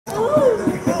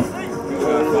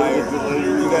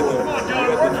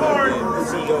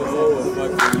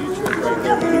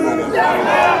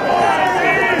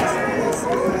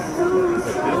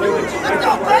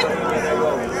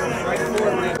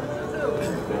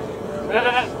Boys,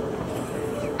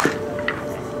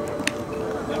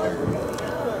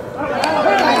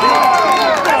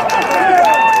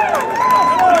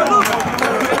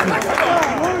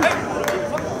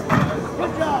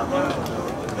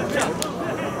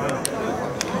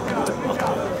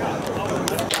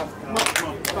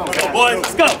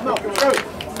 let's go!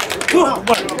 Come on!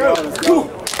 Come on!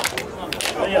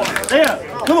 There!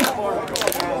 Come on!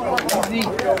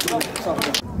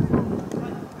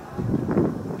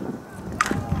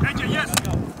 Yes!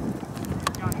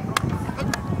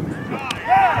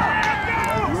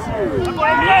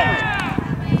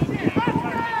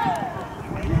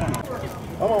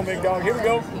 Come on, big dog. Here we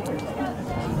go.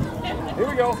 Here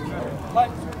we go.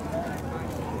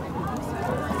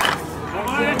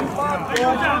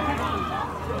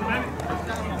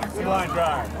 Good line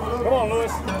drive. Come on,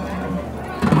 Lewis.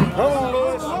 Come on,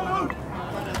 Lewis.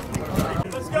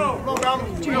 Let's go. Come on, Brown.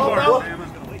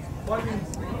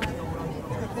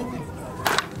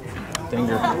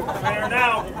 Danger. Fair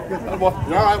now.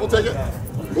 All right, we'll take it.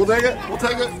 We'll take it. We'll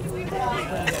take it.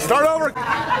 Start over.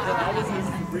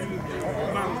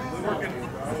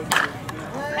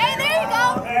 Hey, there you go.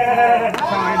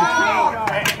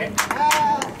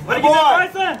 What did you get,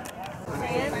 Bryson?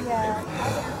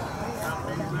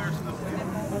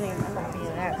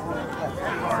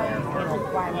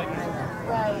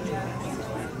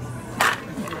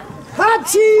 Hot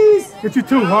cheese! Get you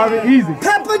two, Harvey. Easy.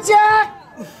 Pepper Jack!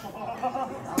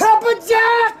 Pepper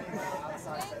Jack!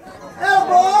 Yeah,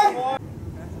 boy!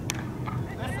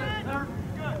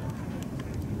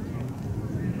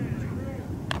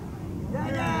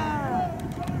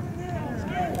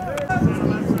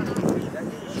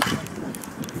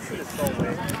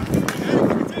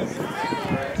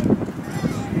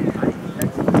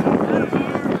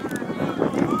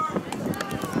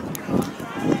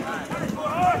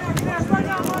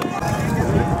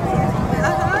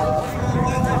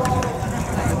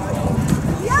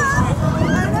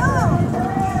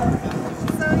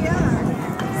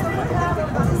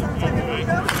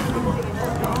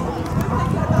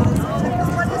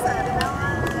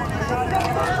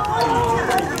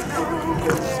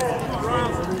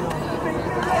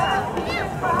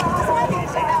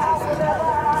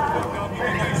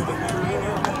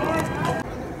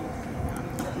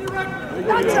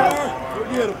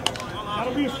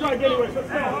 That'll be a strike anyway, so let's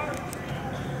go.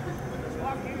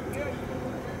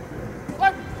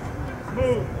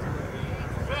 Move.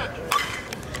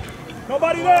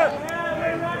 Nobody there.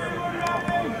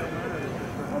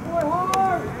 Boy,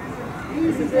 hard!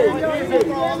 Easy, Daniel.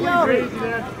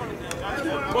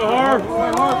 Boy, hard.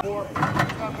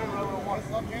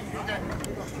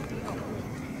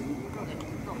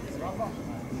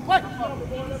 What?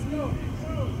 Let's go.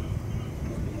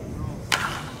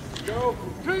 Go.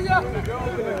 To ya. Go.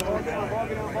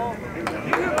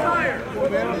 You're tired.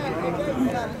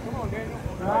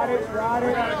 Ride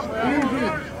it. Easy.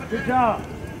 Good job.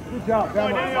 Good job.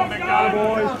 Come on, big John,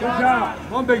 boys. Good job.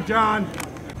 Come on, Big John.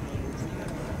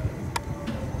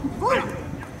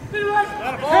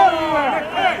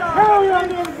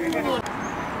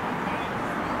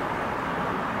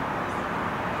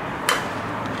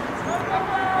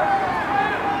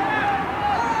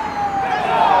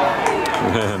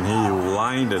 And he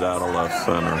lined it out of left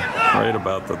center, right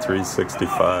about the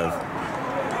 365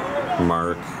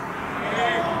 mark.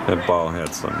 That ball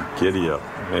had some giddy up,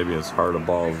 maybe as hard a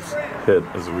ball's hit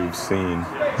as we've seen.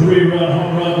 3-run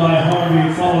home run by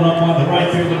Harvey, followed up on the right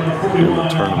field number 41 in the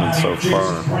tournament so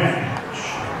far.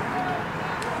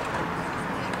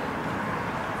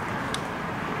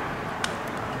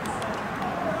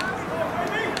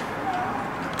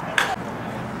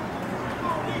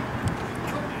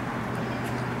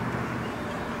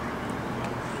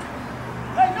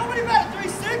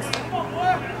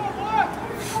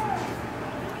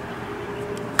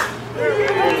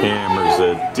 Hammers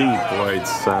it deep right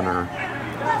center,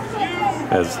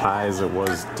 as high as it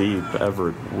was deep.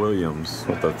 Everett Williams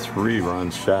with a 3-run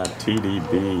shot.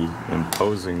 TDB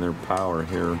imposing their power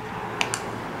here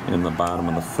in the bottom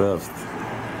of the 5th.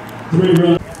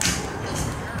 3-run.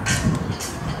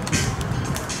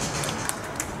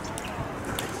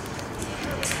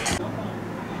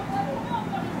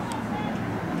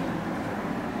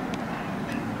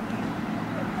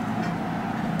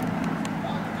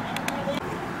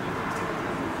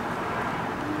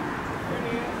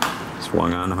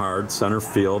 Swung on hard, center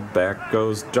field, back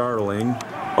goes Darling.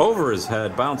 Over his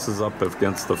head, bounces up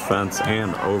against the fence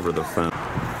and over the fence.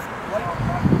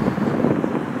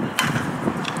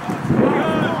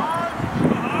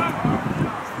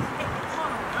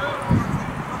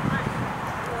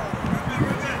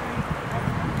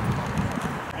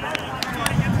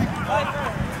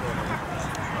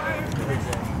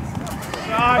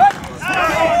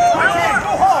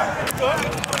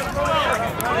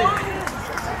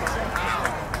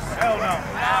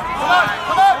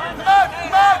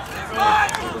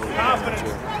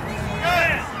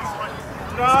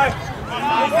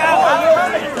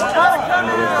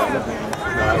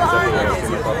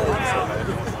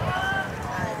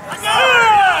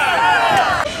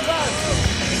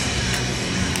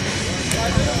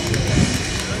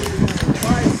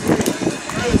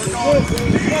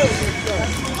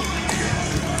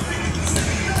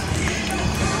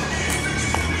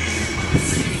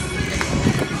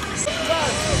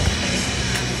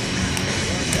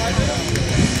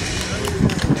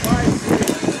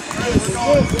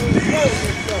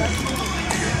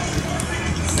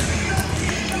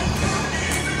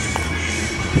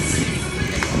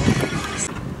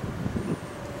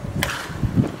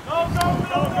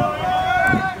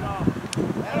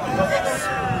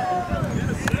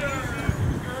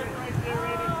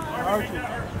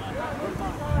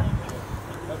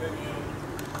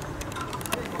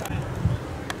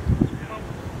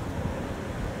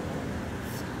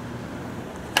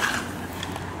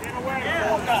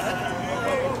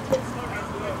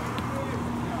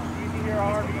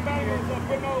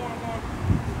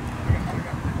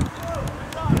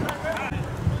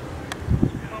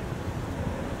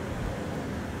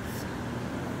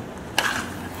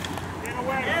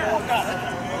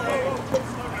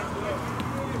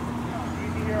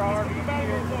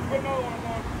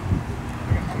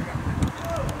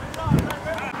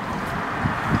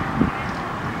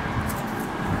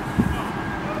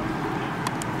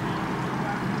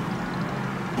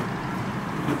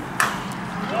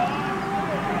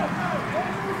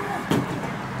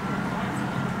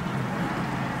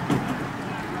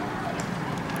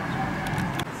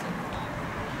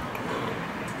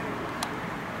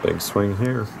 Big swing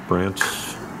here. Branch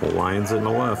lines it in the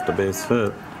left, a base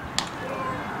hit.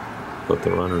 But the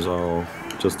runners all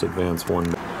just advance one.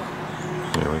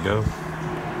 There we go.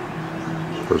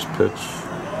 First pitch,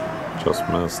 just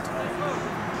missed.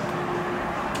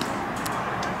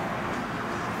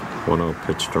 1-0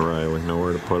 pitch to Riley,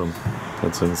 nowhere to put him.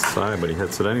 That's inside, but he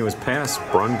hits it anyways. Pass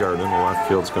Brungard in the left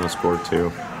field's going to score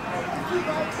two.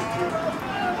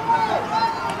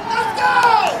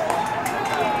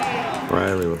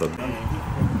 Riley with a...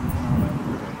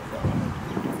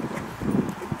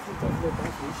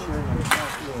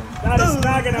 That is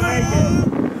not going to make it.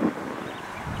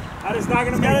 That is not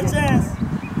going to make it. Got a chance.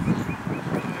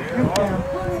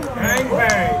 Bang,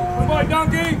 bang. Come on,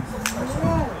 Donkey.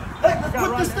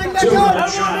 Put this thing back Two on! run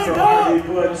shot for Harvey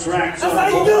Woods, tracks That's up how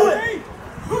you do it!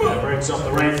 That breaks up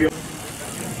the right field.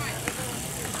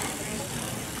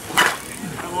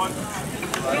 Come on.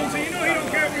 So you know he don't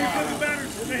care when you put the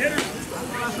batters and the hitters.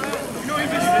 You know he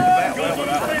just goes on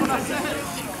the plane.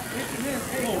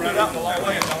 Right out the long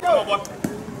way. Come on, boy.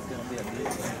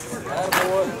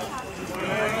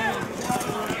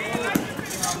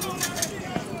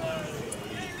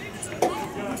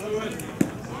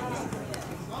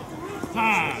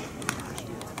 Time.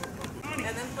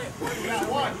 And then play it.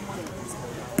 One.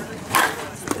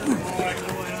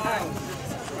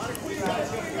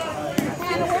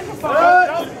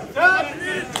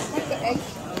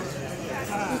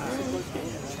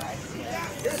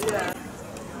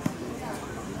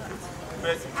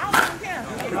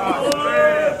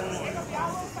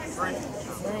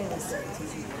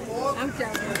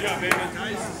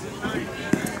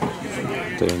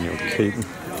 Daniel Caden.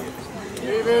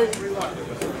 David,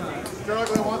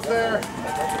 struggling once there.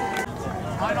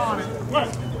 Right on it. What?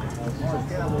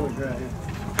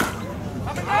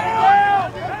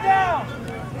 Down!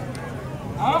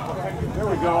 Up. There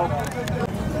we go.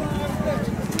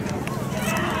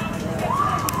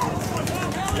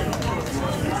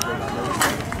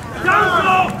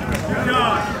 Good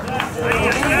job.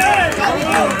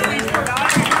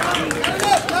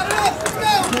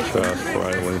 Josh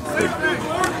Riley, big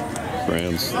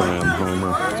grand slam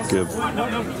homer to give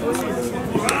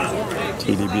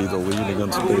TDB the lead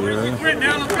against Bay Area.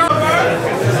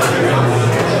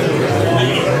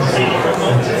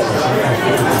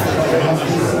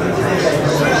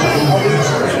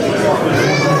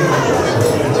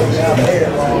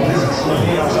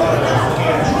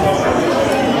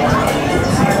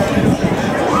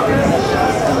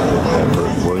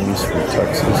 Williams from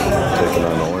Texas taking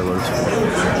on Euless.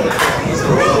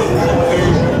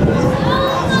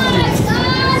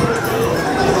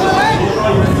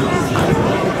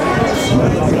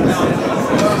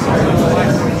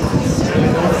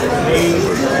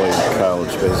 Played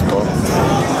college baseball.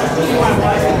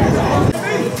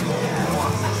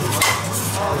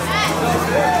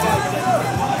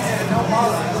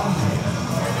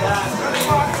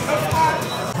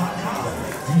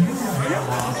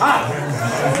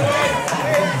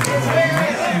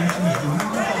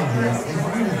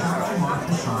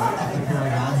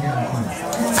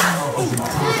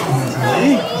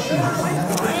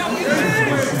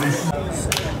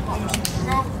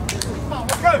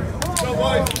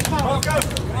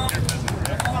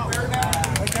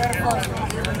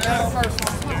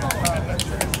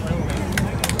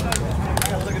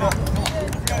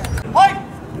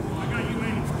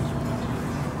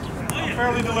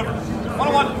 fairly delivered.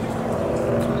 1-1.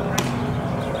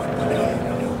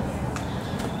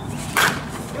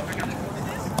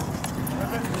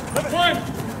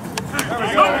 There we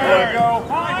go. There we go.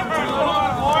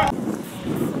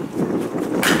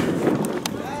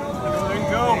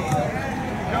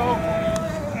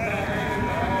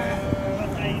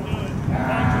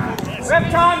 Rep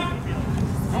time.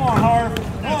 Come on, Harv. Come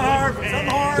on, Harv. Come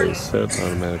hard. Base hit,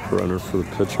 automatic runner for the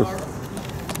pitcher.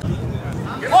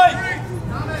 Play.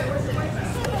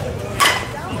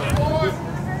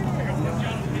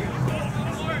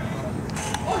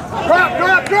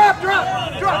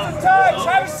 Drop some times.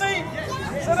 Have a seat.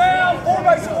 Sit down.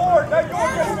 4-base award. They go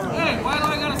against. Hey, why do I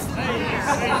gotta stay?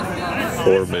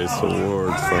 4-base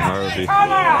award for Harvey.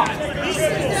 Come out.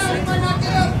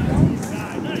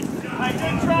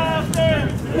 Good try up there.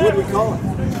 What do we call it?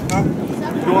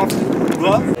 Go off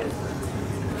glove?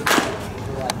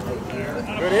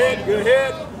 Good hit. Good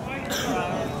hit.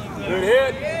 Good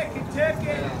hit.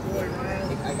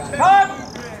 Cut.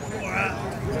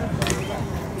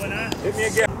 Hit me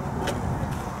again.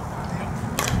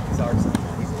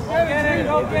 Go get it.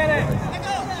 Go get it.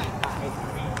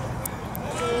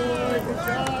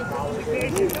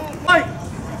 Fight.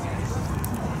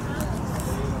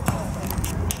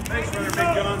 Thanks, brother Big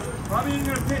John. Probably ain't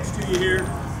gonna pitch to you here.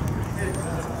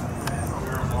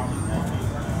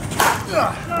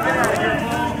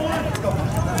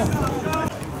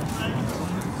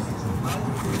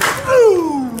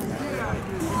 Ooh.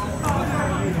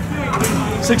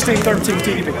 16-13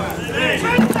 TDB.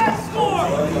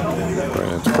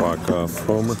 Branch walk-off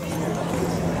homer.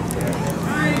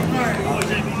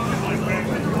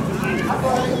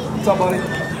 What's up, buddy?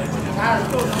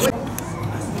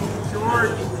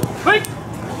 George. Quick!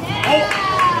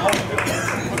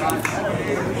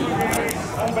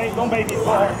 Don't baby it. Go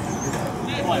hard.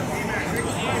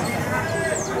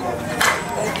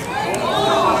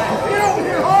 Get over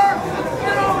here, Harv!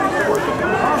 Get over here!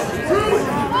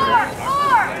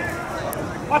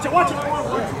 Watch it, watch it!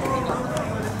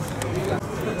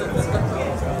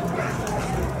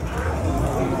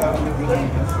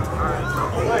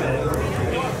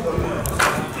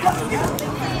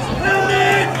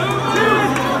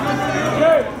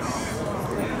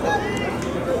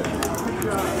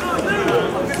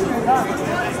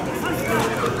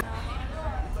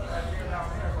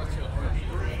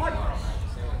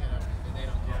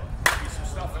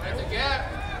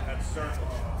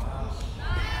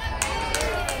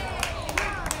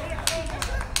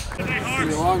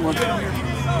 Long one.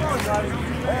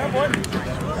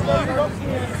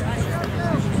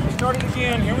 Start it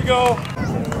again. Here we go.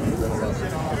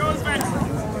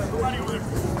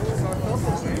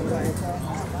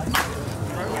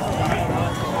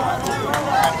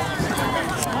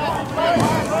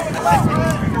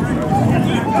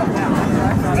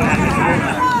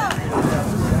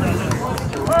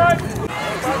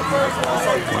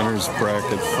 Winners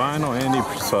bracket final. Andy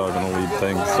Purcell going to lead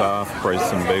things off.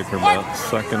 Bryson Baker bat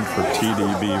second for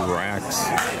TDB Racks.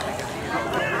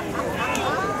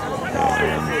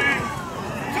 And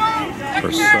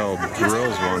Purcell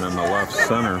drills one in the left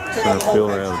center. Center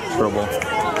fielder had trouble.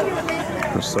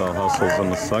 Purcell hustles in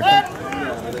the second.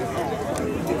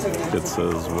 Gets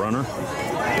his runner.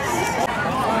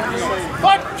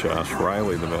 Josh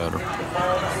Riley, the batter.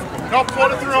 Nope,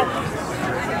 put it through.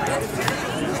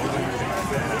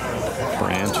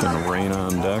 Branch and Rain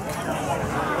on deck.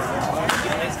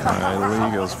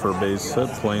 Riley goes for a base hit,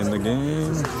 playing the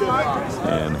game,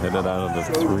 and hit it out of the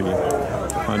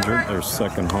 300. Their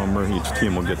second homer. Each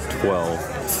team will get 12.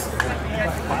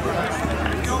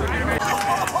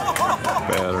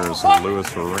 Batters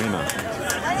Lewis Arena.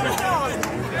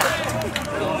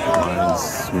 Line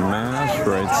smash,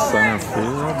 right center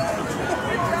field.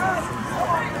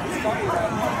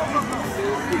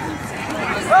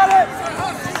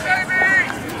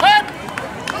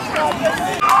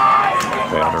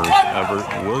 Batters Everett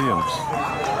Williams.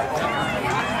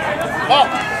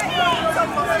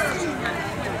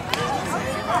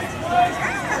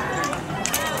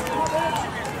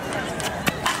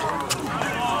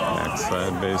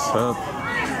 Backside base hit.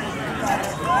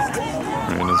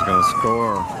 And is going to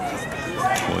score.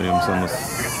 Williams in the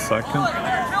second.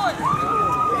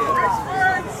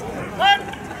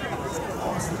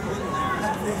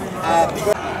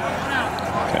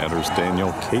 Batters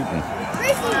Daniel Caton.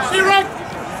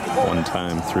 One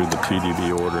time through the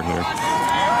TDB order here.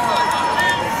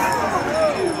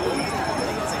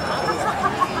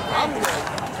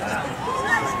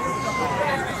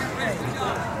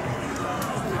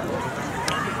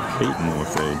 Caton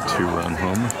with a 2-run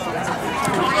homer.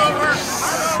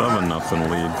 7-0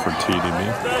 lead for TDB.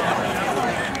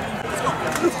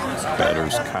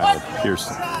 Batter's Kyle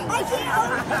Pearson.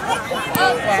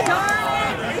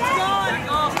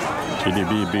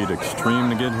 TDB beat Extreme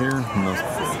to get here in the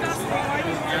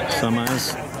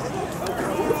semis.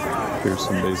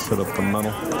 Pearson base hit up the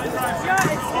middle.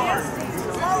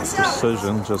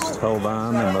 Precision just held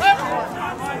on in the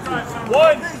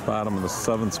bottom of the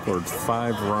seventh, scored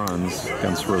 5 runs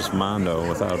against Rismondo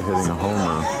without hitting a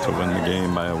homer to win the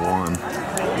game by a 1.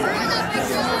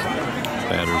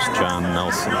 Batter's John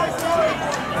Nelson.